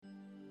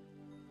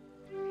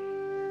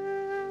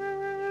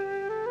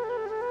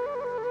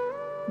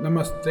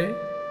Namaste.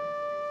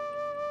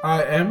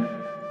 I am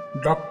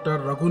Dr.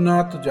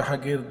 Raghunath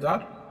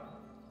Jahagirdar,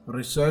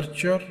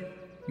 researcher,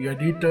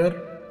 editor,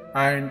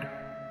 and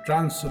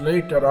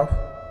translator of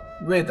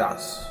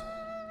Vedas.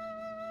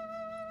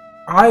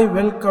 I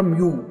welcome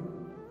you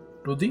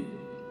to the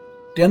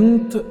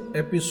 10th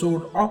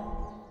episode of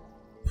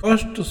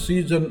first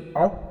season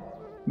of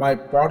my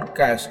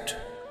podcast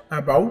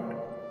about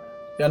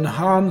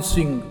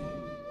enhancing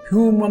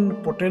human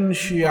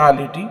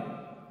potentiality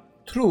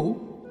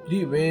through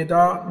the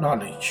Veda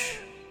knowledge.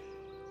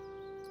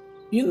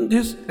 In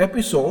this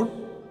episode,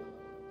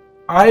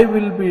 I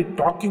will be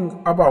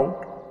talking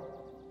about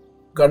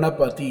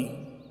Ganapati.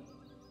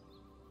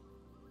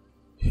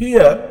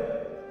 Here,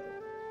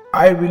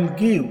 I will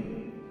give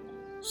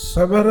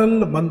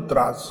several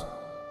mantras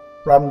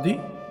from the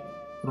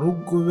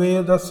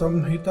Rigveda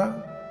Samhita,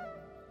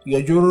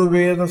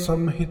 Yajurveda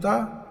Samhita,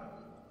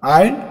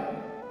 and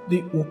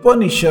the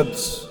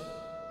Upanishads,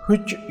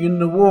 which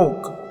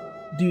invoke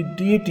the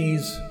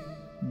deities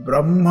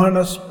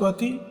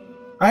Brahmanaspati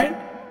and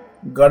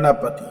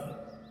Ganapati.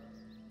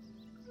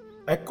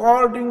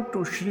 According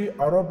to Sri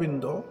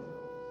Aurobindo,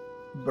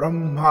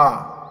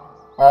 Brahma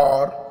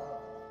or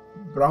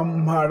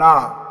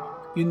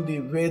Brahmana in the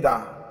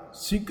Veda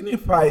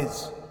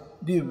signifies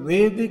the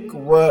Vedic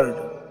word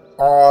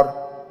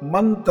or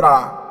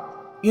mantra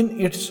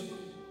in its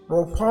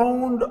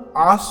profound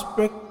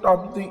aspect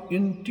of the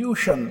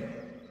intuition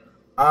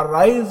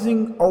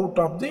arising out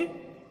of the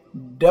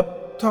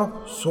depth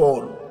of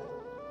soul.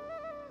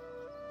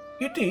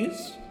 It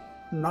is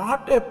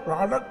not a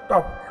product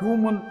of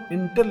human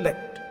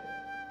intellect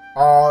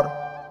or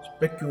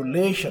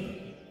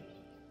speculation.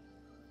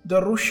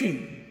 The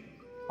Rishi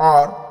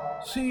or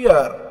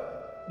seer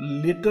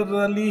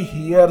literally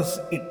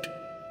hears it.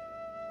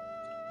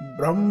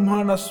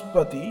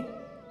 Brahmanaspati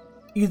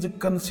is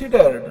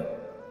considered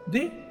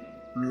the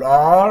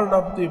Lord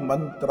of the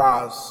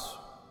mantras.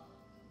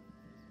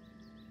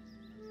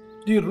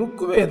 The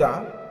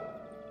Rigveda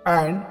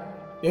and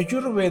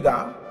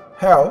Yajurveda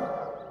have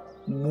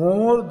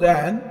more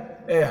than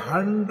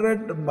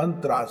 100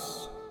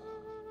 mantras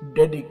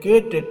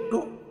dedicated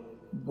to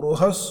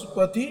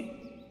Brihaspati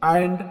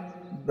and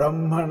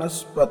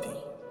Brahmanaspati.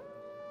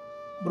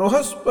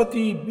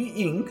 Brihaspati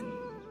being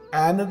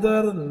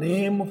another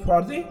name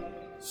for the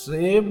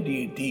same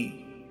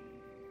deity.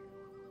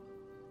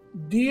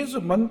 These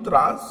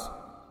mantras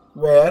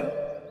were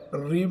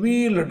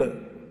revealed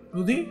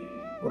to the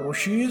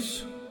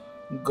Rishis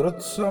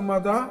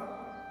Grutsamada,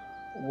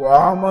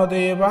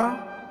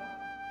 Vamadeva,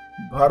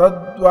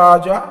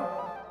 Bharadwaja,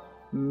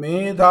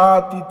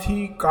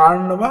 Medatithi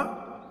Karnava,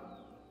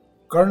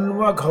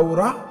 Karnva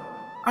Ghaura,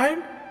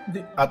 and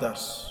the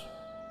others.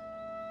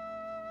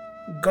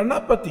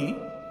 Ganapati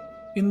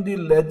in the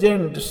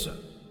legends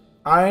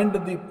and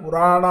the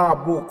Purana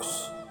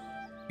books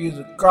is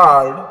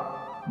called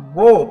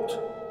both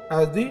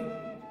as the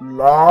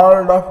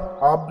Lord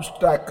of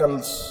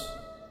Obstacles,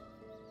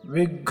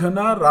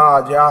 Vighna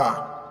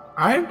Raja,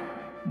 and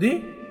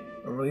the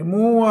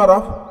remover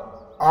of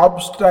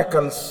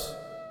obstacles,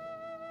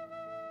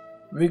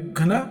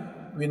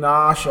 Vighna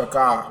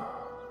Vinashaka.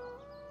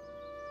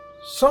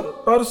 Some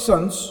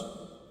persons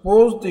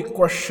pose the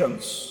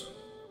questions: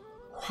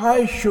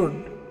 why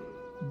should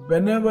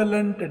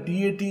benevolent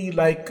deity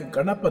like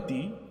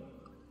Ganapati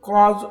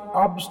cause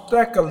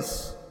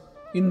obstacles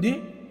in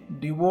the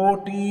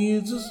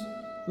devotee's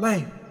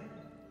life?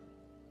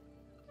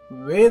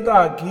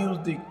 Veda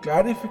gives the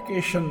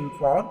clarification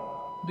for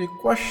the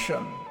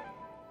question.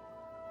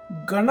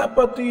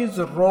 Ganapati's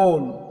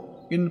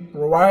role in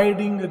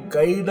providing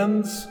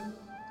guidance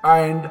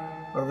and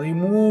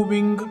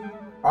removing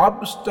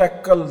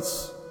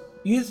obstacles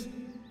is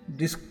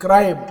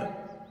described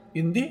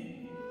in the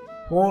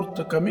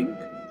forthcoming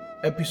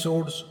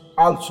episodes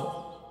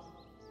also.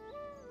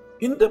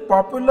 In the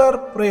popular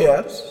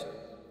prayers,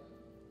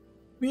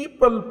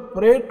 people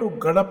pray to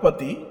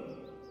Ganapati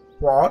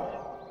for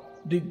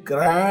the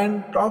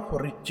grant of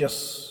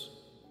riches.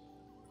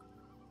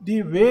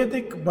 The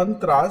Vedic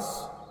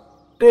mantras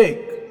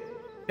take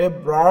a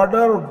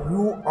broader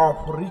view of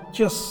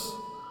riches,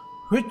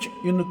 which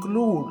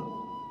include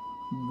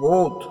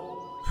both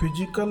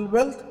physical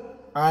wealth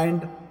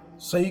and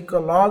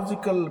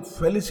psychological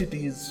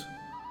felicities,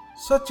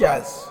 such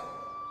as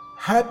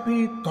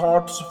happy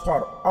thoughts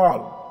for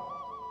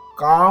all,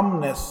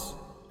 calmness,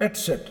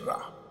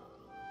 etc.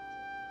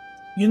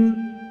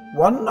 In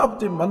one of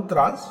the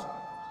mantras,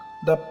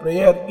 the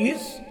prayer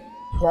is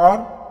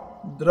for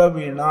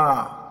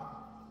Dravina,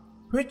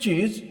 which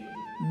is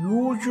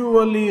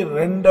usually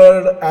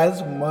rendered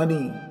as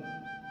money.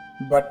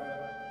 But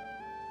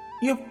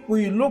if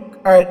we look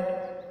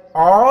at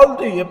all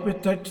the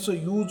epithets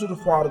used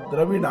for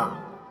Dravina,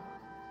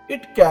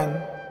 it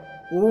can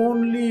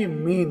only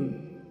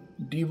mean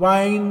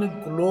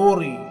divine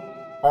glory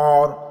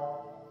or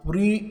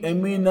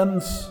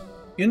preeminence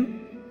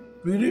in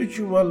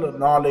spiritual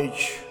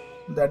knowledge,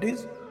 that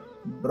is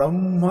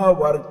Brahma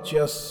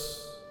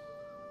Varchas,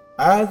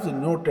 as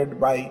noted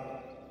by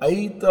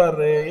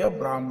Aitareya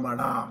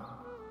Brahmana.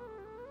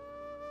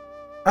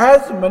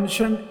 As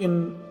mentioned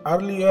in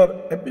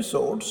earlier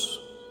episodes,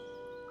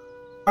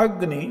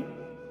 Agni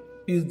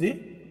is the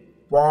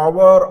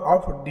power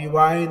of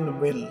divine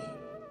will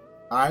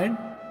and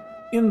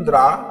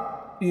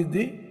Indra is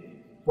the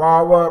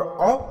power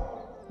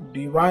of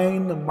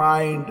divine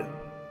mind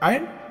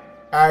and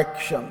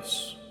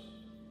actions.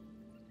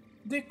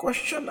 The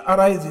question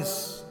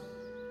arises,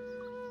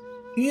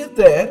 is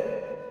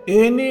there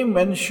any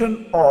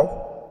mention of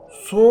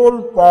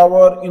soul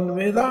power in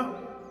Veda?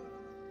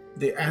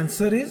 The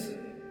answer is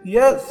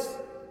yes,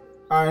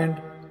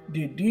 and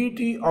the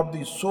deity of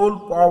the soul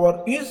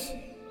power is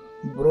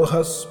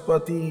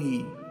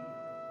Brihaspati.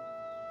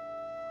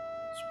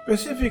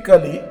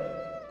 Specifically,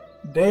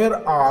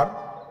 there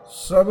are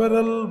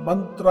several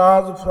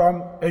mantras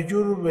from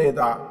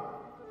Ayurveda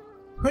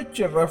which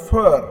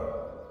refer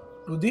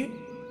to the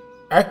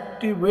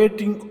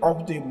activating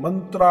of the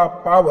mantra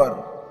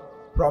power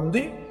from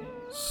the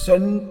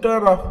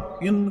center of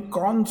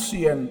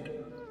inconscient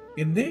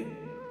in the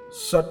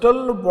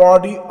subtle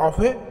body of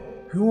a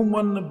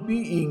human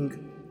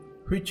being,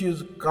 which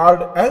is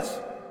called as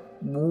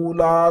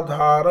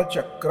Mooladhara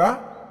Chakra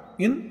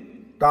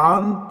in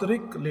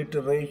Tantric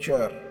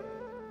literature.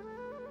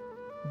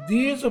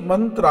 These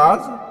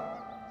mantras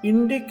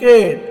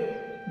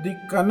indicate the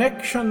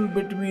connection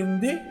between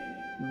the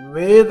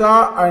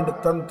Veda and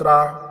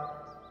Tantra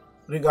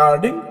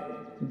regarding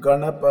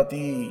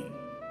Ganapati.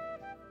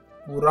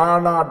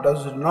 Purana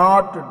does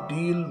not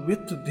deal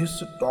with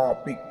this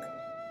topic,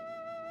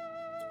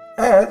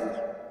 as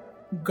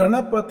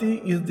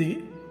Ganapati is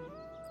the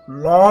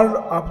Lord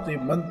of the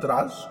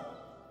mantras.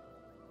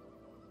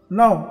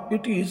 Now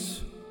it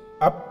is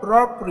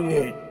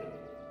appropriate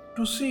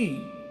to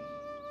see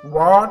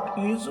what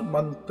is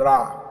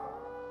mantra.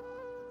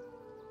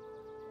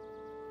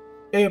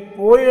 A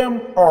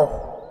poem of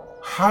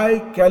high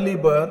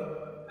caliber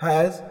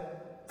has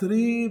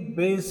three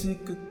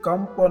basic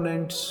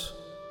components,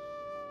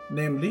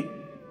 namely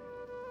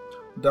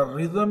the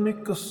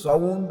rhythmic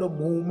sound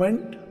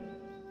movement,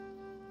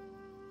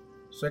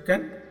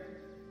 second,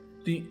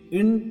 the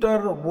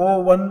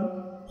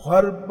interwoven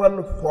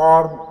verbal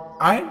form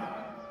and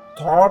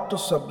thought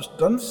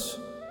substance,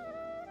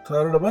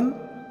 third one,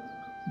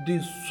 the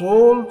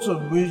soul's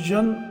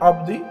vision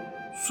of the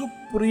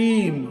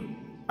supreme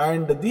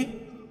and the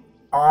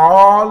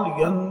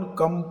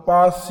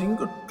all-encompassing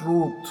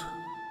truth.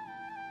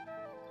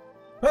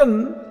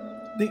 When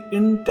the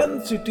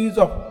intensities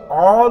of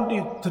all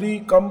the three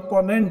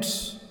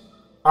components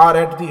are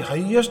at the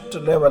highest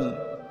level,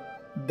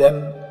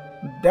 then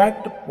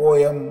that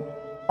poem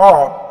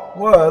or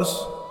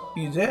verse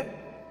is a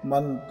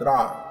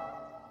mantra.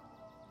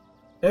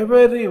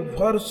 Every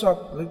verse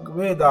of Rig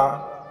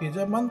Veda is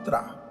a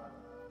mantra.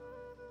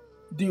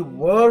 The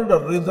word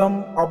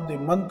rhythm of the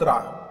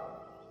mantra,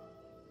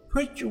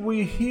 which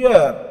we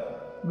hear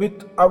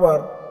with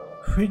our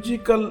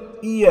physical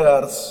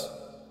ears,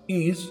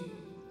 is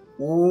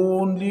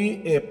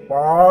only a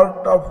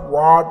part of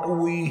what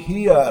we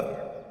hear.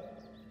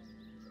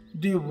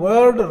 The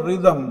word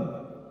rhythm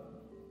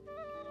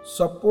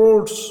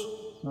supports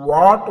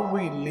what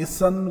we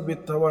listen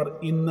with our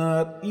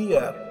inner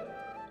ear,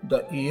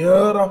 the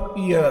ear of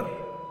ear,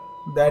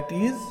 that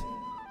is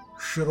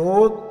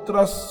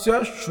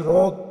Shrotrasya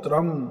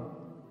Shrotram,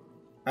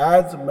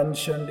 as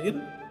mentioned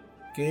in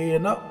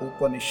Kena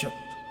Upanishad.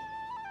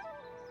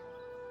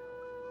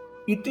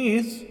 It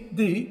is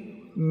the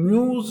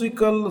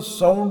musical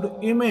sound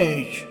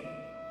image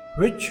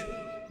which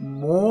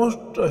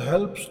most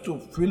helps to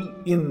fill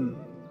in,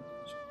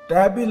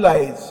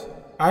 stabilize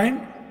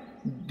and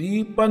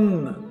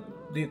deepen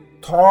the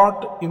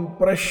thought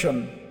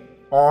impression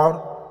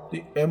or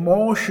the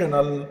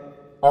emotional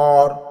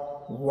or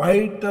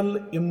vital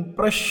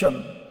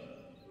impression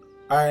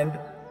and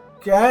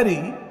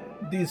carry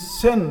the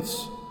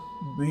sense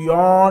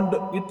beyond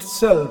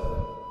itself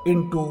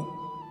into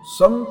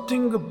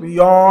something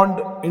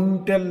beyond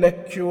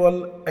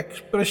intellectual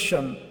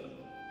expression,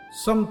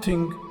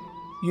 something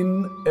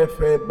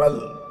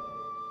ineffable.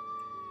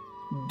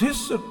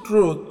 This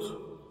truth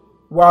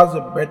was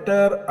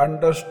better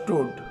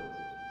understood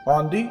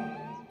on the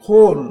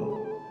whole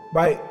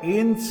by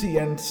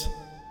ancients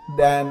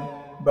than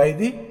by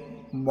the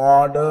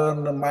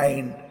modern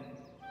mind,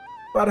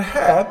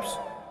 perhaps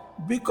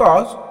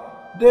because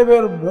they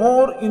were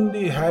more in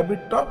the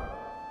habit of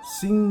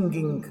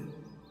singing,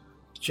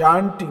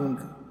 chanting,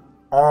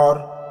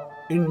 or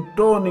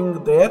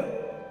intoning their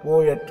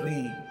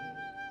poetry.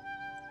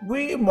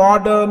 We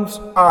moderns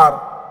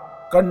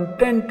are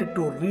content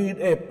to read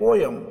a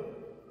poem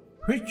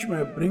which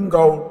may bring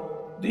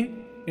out the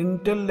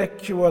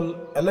intellectual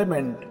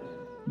element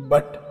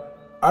but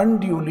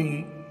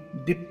unduly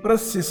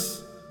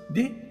depresses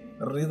the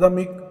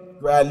rhythmic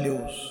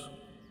values.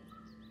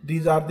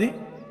 These are the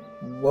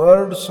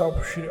words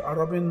of Sri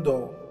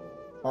Aurobindo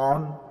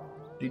on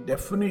the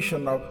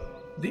definition of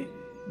the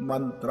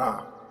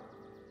mantra.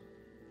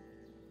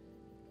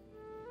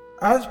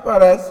 As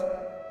far as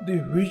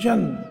the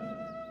vision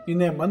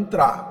in a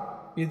mantra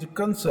is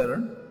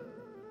concerned,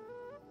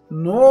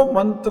 no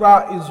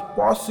mantra is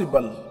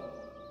possible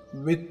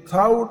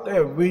without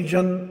a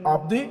vision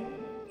of the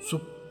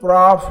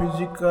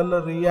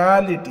supraphysical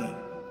reality.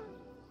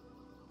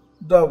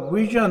 The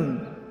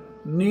vision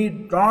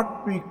need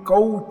not be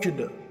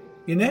couched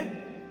in a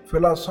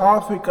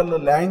philosophical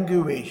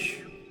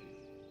language.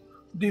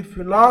 The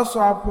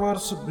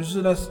philosopher's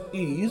business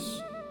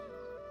is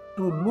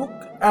to look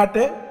at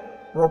a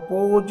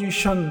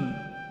proposition,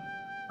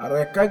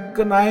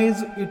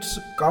 recognize its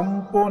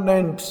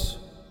components,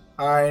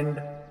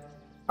 and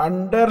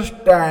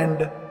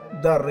understand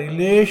the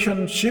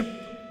relationship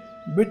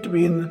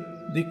between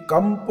the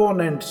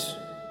components,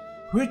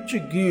 which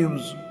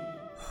gives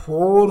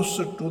force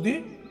to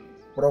the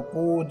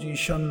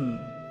proposition.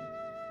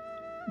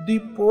 The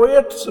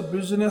poet's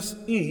business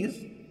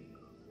is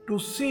to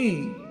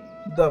see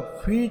the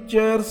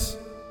features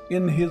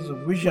in his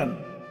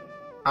vision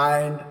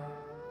and,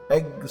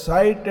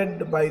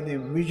 excited by the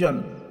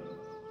vision,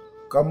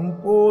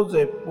 compose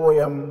a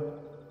poem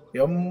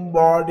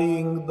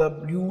embodying the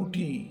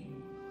beauty.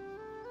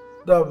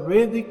 The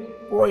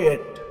Vedic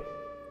poet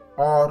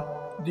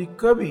or the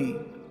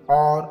Kavi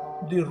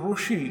or the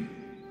Rishi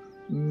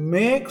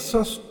makes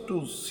us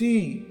to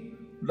see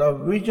the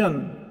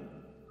vision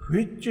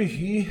which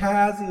he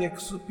has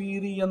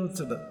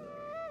experienced.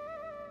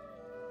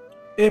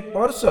 A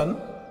person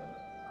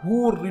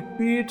who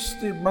repeats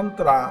the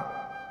mantra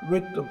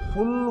with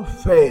full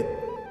faith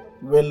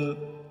will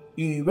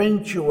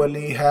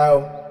eventually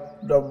have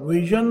the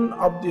vision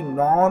of the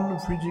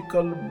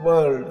non-physical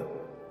world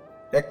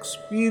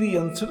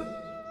experienced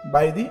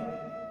by the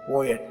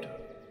poet.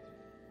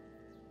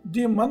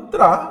 The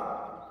mantra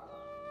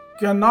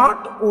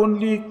cannot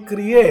only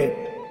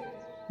create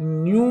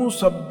new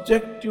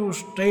subjective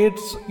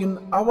states in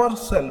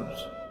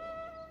ourselves,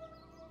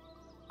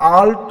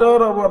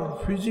 alter our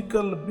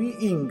physical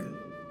being,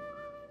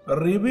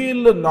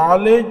 reveal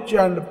knowledge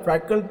and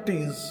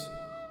faculties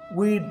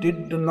we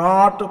did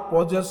not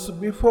possess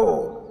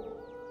before,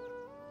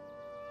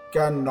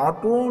 can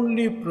not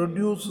only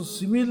produce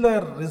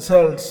similar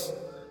results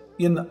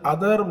in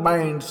other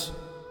minds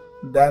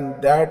than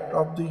that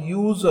of the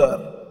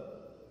user,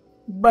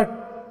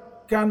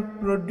 but can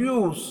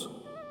produce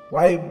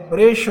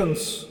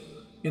vibrations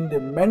in the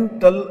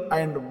mental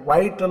and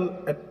vital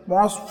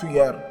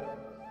atmosphere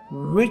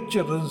which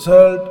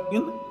result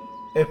in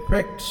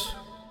effects,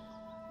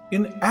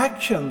 in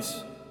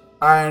actions,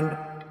 and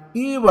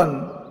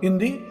even in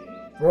the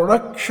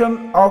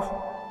production of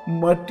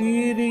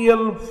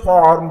material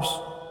forms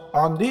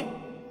on the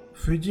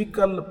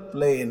physical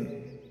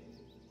plane.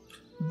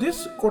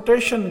 This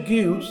quotation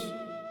gives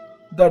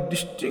the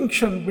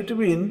distinction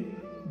between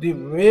the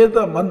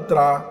Veda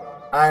mantra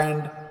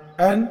and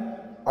an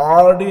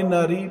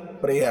ordinary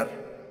prayer.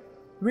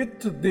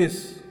 With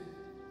this,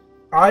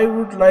 I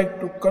would like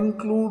to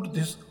conclude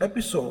this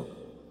episode.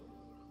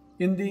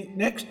 In the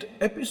next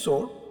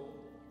episode,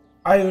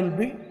 I will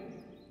be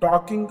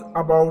talking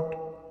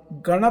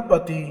about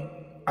Ganapati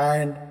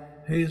and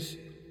his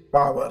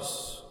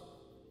powers.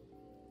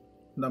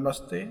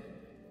 Namaste.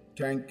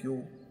 Thank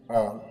you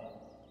all.